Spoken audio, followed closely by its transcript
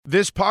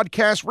This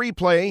podcast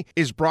replay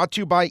is brought to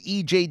you by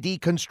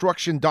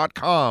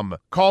EJDconstruction.com.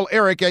 Call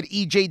Eric at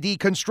EJD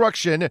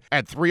Construction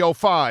at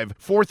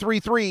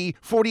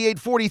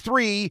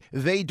 305-433-4843.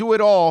 They do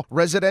it all,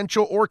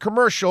 residential or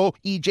commercial.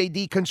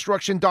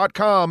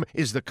 EJDconstruction.com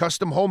is the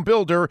custom home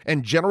builder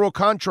and general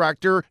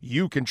contractor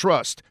you can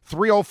trust.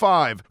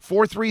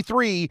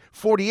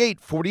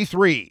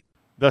 305-433-4843.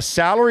 The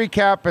salary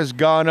cap has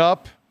gone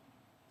up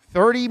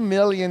 $30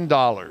 million to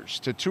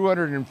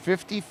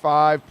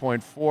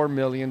 $255.4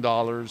 million.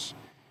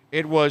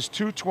 It was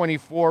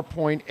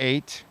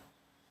 $224.8.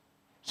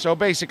 So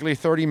basically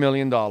 $30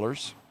 million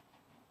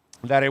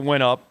that it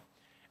went up.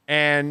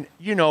 And,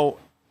 you know,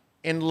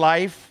 in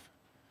life,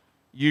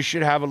 you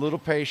should have a little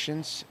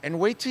patience and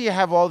wait till you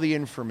have all the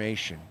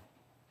information.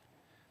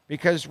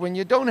 Because when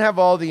you don't have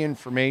all the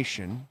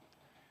information,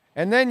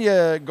 and then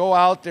you go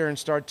out there and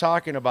start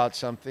talking about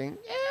something,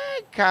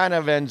 it kind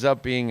of ends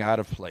up being out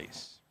of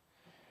place.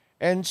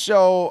 And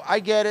so I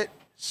get it.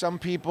 Some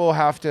people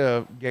have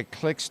to get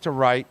clicks to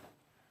write,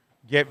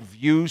 get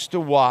views to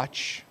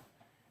watch,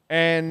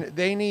 and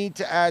they need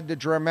to add the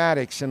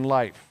dramatics in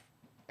life.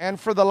 And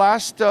for the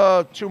last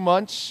 2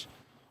 months,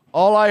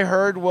 all I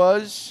heard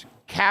was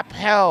cap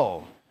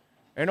hell.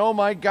 And oh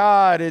my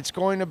God, it's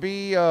going to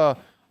be a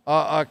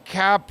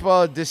cap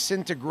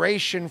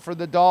disintegration for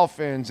the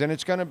Dolphins, and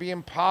it's going to be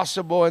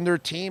impossible, and their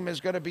team is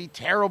going to be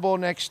terrible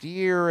next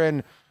year,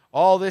 and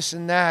all this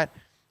and that.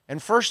 And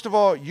first of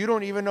all, you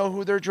don't even know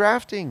who they're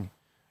drafting.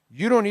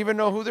 You don't even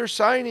know who they're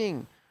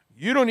signing.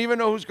 You don't even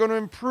know who's going to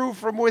improve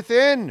from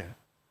within.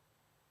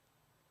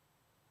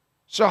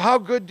 So how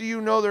good do you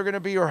know they're going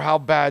to be, or how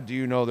bad do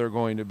you know they're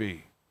going to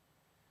be?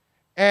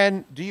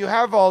 And do you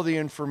have all the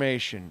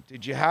information?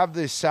 Did you have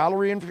the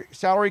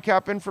salary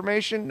cap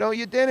information? No,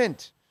 you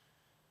didn't.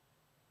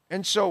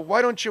 And so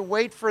why don't you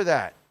wait for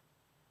that?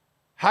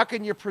 How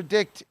can you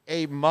predict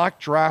a mock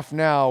draft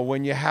now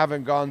when you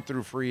haven't gone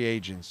through free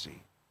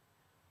agency?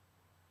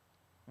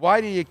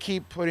 Why do you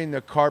keep putting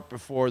the cart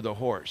before the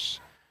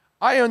horse?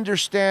 I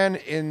understand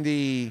in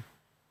the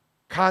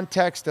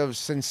context of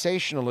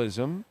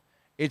sensationalism,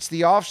 it's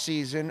the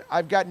offseason.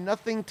 I've got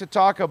nothing to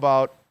talk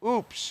about.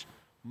 Oops,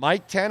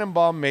 Mike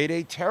Tannenbaum made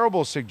a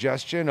terrible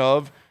suggestion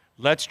of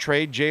let's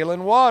trade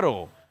Jalen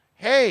Waddle.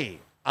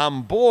 Hey,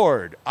 I'm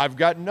bored. I've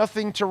got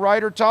nothing to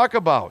write or talk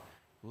about.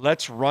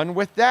 Let's run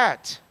with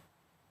that.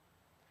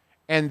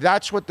 And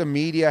that's what the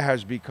media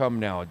has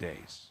become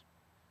nowadays.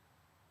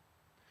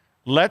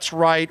 Let's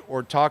write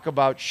or talk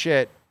about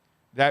shit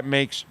that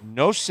makes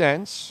no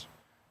sense,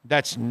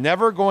 that's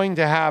never going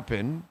to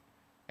happen,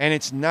 and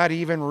it's not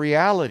even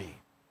reality.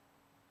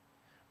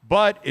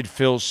 But it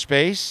fills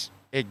space,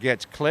 it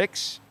gets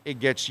clicks, it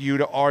gets you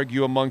to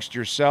argue amongst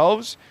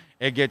yourselves,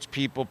 it gets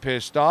people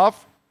pissed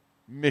off.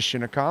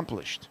 Mission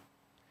accomplished.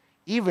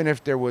 Even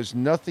if there was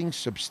nothing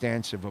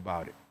substantive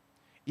about it,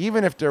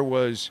 even if there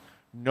was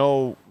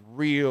no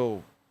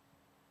real,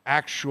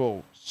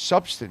 actual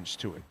substance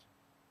to it.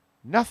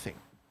 Nothing.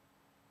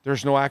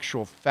 There's no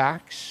actual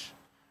facts.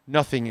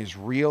 Nothing is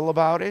real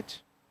about it.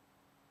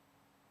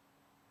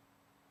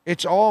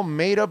 It's all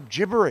made up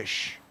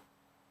gibberish.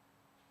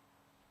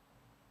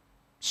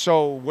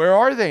 So where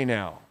are they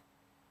now?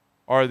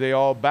 Are they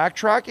all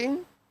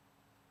backtracking?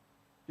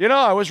 You know,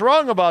 I was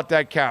wrong about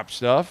that cap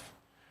stuff.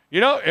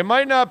 You know, it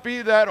might not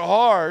be that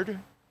hard.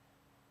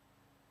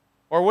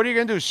 Or what are you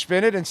going to do?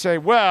 Spin it and say,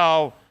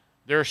 well,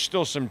 there's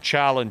still some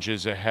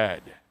challenges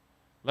ahead.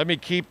 Let me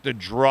keep the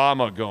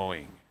drama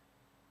going.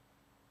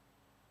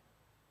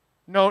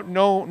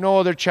 No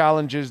other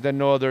challenges than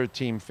no other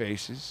team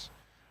faces.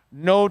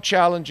 No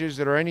challenges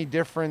that are any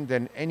different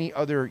than any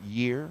other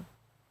year.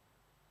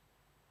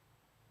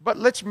 But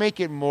let's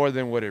make it more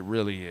than what it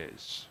really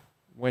is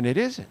when it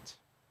isn't.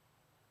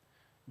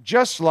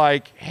 Just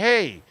like,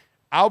 hey,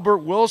 Albert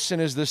Wilson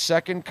is the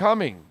second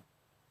coming.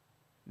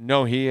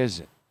 No, he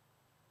isn't.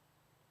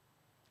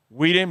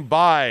 We didn't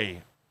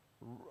buy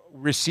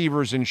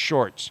receivers in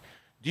shorts.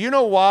 Do you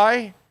know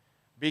why?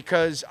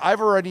 Because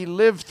I've already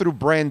lived through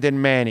Brandon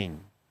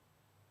Manning.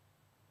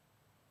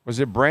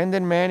 Was it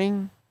Brandon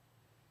Manning?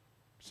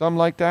 Something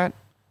like that?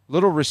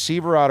 Little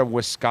receiver out of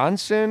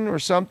Wisconsin or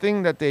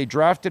something that they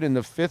drafted in the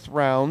 5th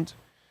round.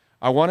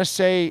 I want to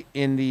say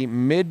in the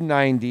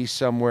mid-90s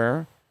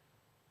somewhere.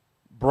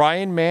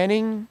 Brian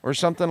Manning or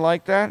something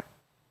like that.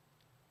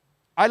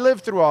 I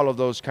lived through all of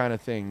those kind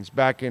of things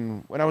back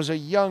when I was a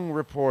young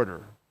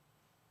reporter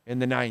in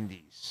the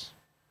 90s.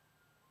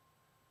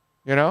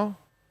 You know?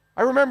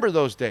 I remember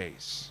those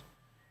days.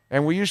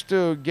 And we used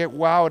to get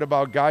wowed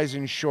about guys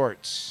in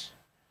shorts.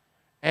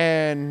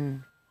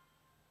 And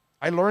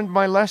I learned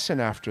my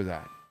lesson after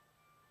that.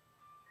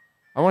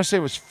 I want to say it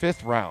was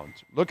 5th round.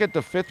 Look at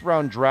the 5th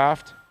round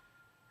draft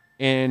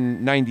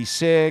in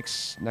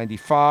 96,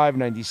 95,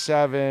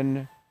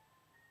 97,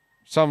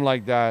 something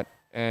like that.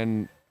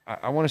 And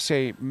I want to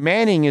say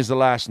Manning is the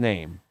last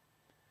name.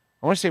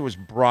 I want to say it was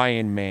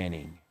Brian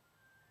Manning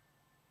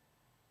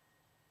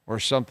or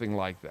something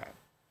like that.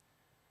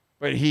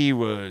 But he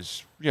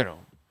was, you know,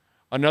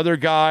 another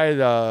guy,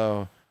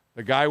 the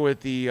The guy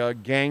with the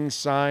gang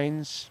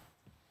signs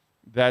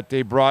that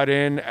they brought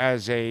in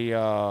as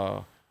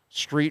a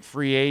street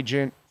free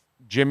agent,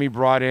 Jimmy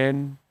brought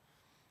in.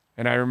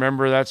 And I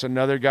remember that's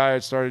another guy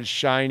that started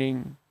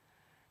shining.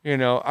 You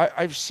know,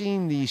 I've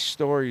seen these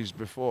stories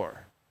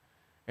before.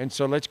 And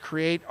so let's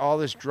create all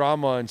this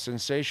drama and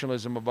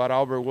sensationalism about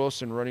Albert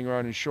Wilson running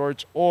around in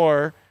shorts.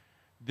 Or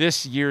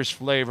this year's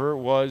flavor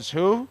was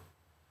who?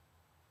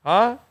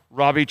 Huh?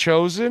 Robbie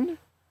Chosen?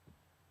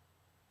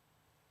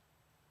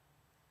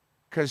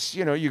 Because,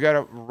 you know, you got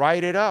to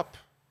write it up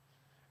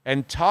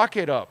and talk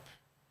it up.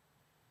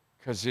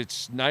 Because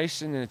it's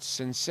nice and it's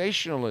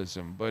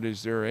sensationalism. But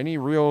is there any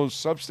real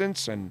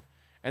substance? And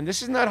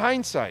this is not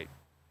hindsight.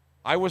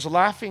 I was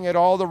laughing at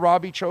all the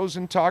Robbie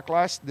Chosen talk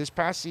this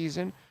past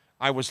season.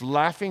 I was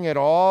laughing at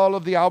all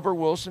of the Albert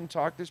Wilson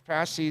talk this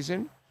past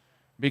season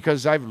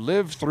because I've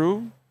lived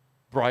through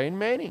Brian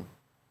Manning.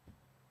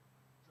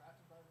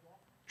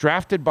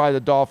 Drafted by the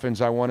Dolphins,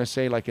 I want to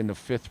say like in the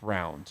 5th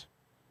round.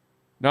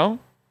 No?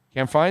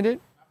 Can't find it?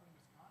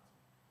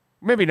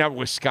 Maybe not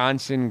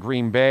Wisconsin,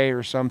 Green Bay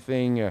or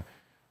something.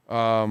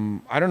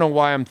 I don't know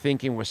why I'm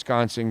thinking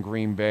Wisconsin,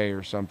 Green Bay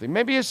or something.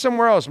 Maybe it's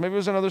somewhere else. Maybe it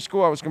was another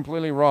school. I was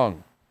completely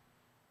wrong.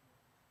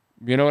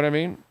 You know what I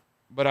mean?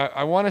 But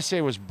I want to say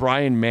it was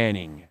Brian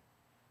Manning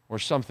or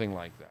something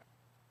like that.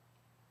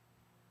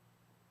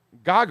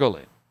 Goggle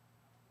it.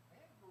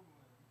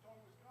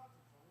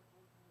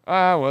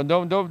 Well,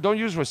 don't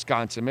use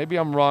Wisconsin. Maybe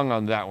I'm wrong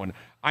on that one.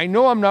 I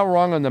know I'm not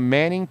wrong on the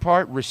Manning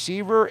part,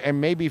 receiver,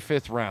 and maybe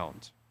 5th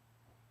round.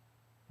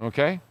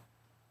 Okay?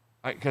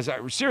 Because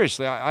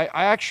seriously, I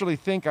actually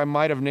think I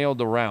might have nailed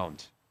the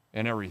round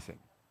and everything.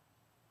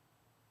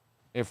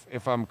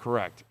 If I'm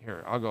correct.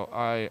 Here, I'll go.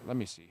 Let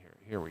me see here.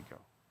 Here we go.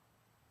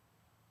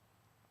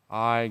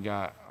 I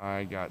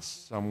got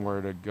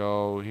somewhere to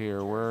go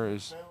here. Where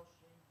is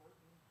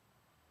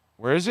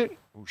it?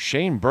 Oh,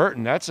 Shane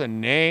Burton. That's a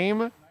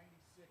name.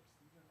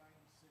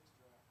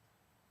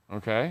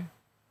 Okay.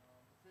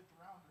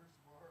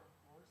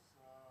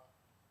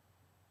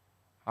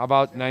 How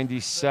about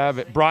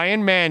 97?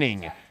 Brian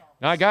Manning.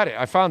 No, I got it.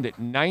 I found it.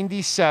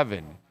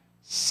 97.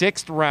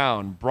 6th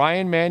round.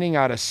 Brian Manning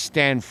out of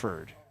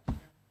Stanford.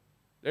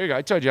 There you go.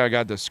 I told you I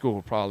got the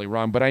school probably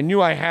wrong, but I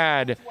knew I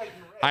had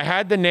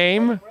the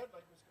name.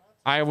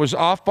 I was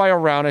off by a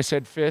round. I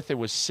said 5th. It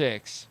was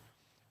 6th.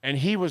 And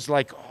he was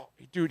like, oh,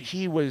 dude,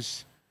 he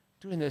was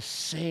doing the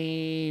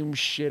same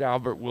shit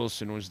Albert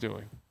Wilson was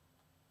doing.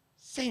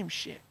 Same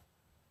shit.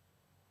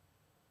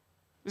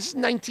 This is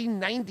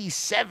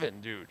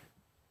 1997, dude.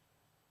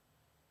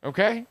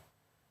 Okay?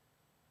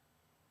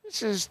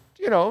 This is,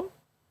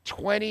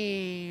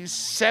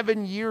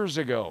 27 years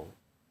ago.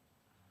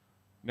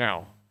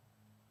 Now,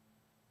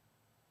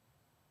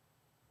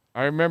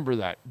 I remember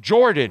that.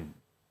 Jordan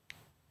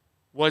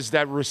was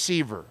that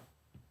receiver.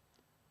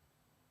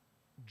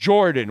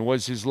 Jordan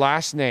was his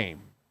last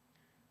name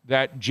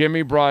that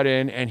Jimmy brought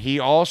in, and he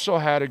also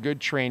had a good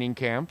training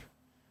camp,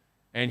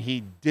 and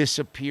he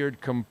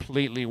disappeared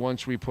completely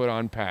once we put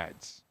on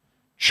pads.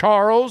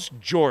 Charles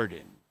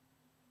Jordan.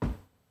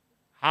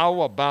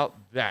 How about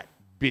that,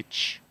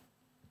 bitch?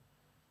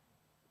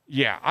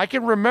 Yeah, I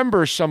can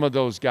remember some of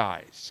those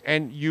guys,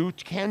 and you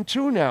can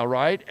too now,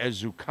 right?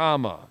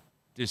 Azukama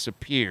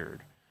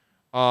disappeared.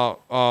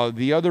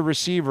 The other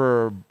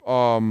receiver,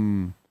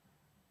 the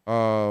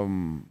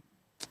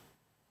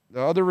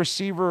other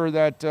receiver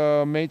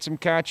that made some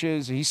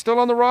catches, he's still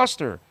on the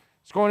roster.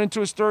 He's going into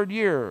his 3rd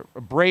year.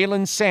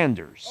 Braylon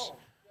Sanders. Oh,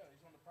 yeah,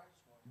 he's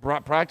on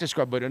the practice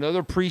squad, but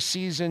another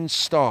preseason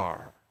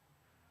star.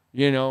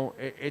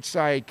 It's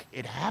like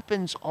it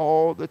happens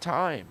all the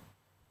time.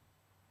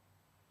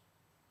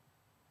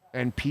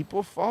 And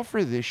people fall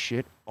for this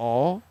shit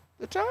all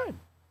the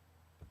time.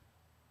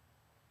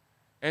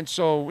 And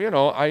so,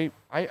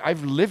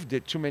 I've lived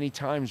it too many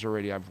times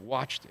already. I've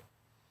watched it.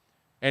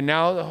 And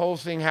now the whole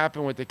thing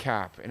happened with the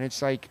cap. And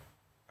it's like,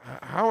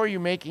 how are you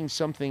making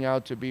something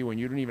out to be when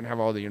you don't even have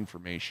all the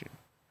information?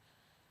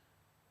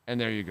 And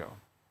there you go.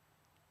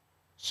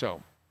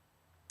 So,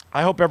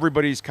 I hope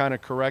everybody's kind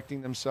of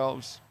correcting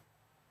themselves.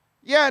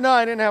 Yeah, no,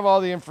 I didn't have all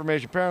the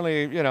information.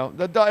 Apparently,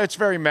 it's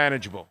very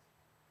manageable.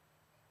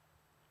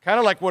 Kind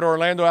of like what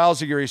Orlando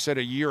Alzagiri said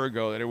a year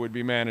ago, that it would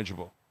be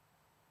manageable.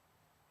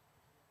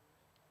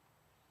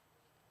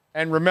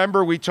 And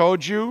remember, we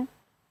told you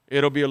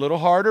it'll be a little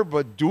harder,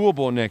 but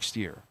doable next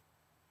year.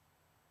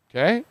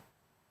 Okay?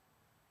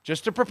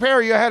 Just to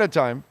prepare you ahead of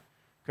time.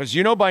 Because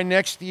by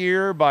next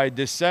year, by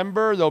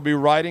December, they'll be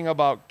writing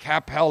about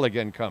cap hell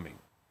again coming.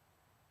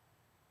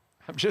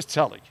 I'm just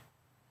telling you.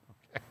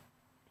 Okay?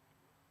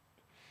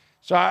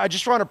 So I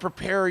just want to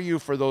prepare you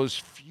for those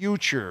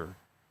future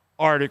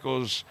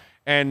articles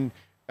and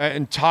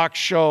talk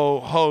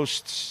show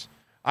hosts.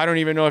 I don't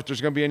even know if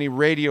there's going to be any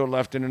radio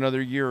left in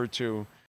another year or two.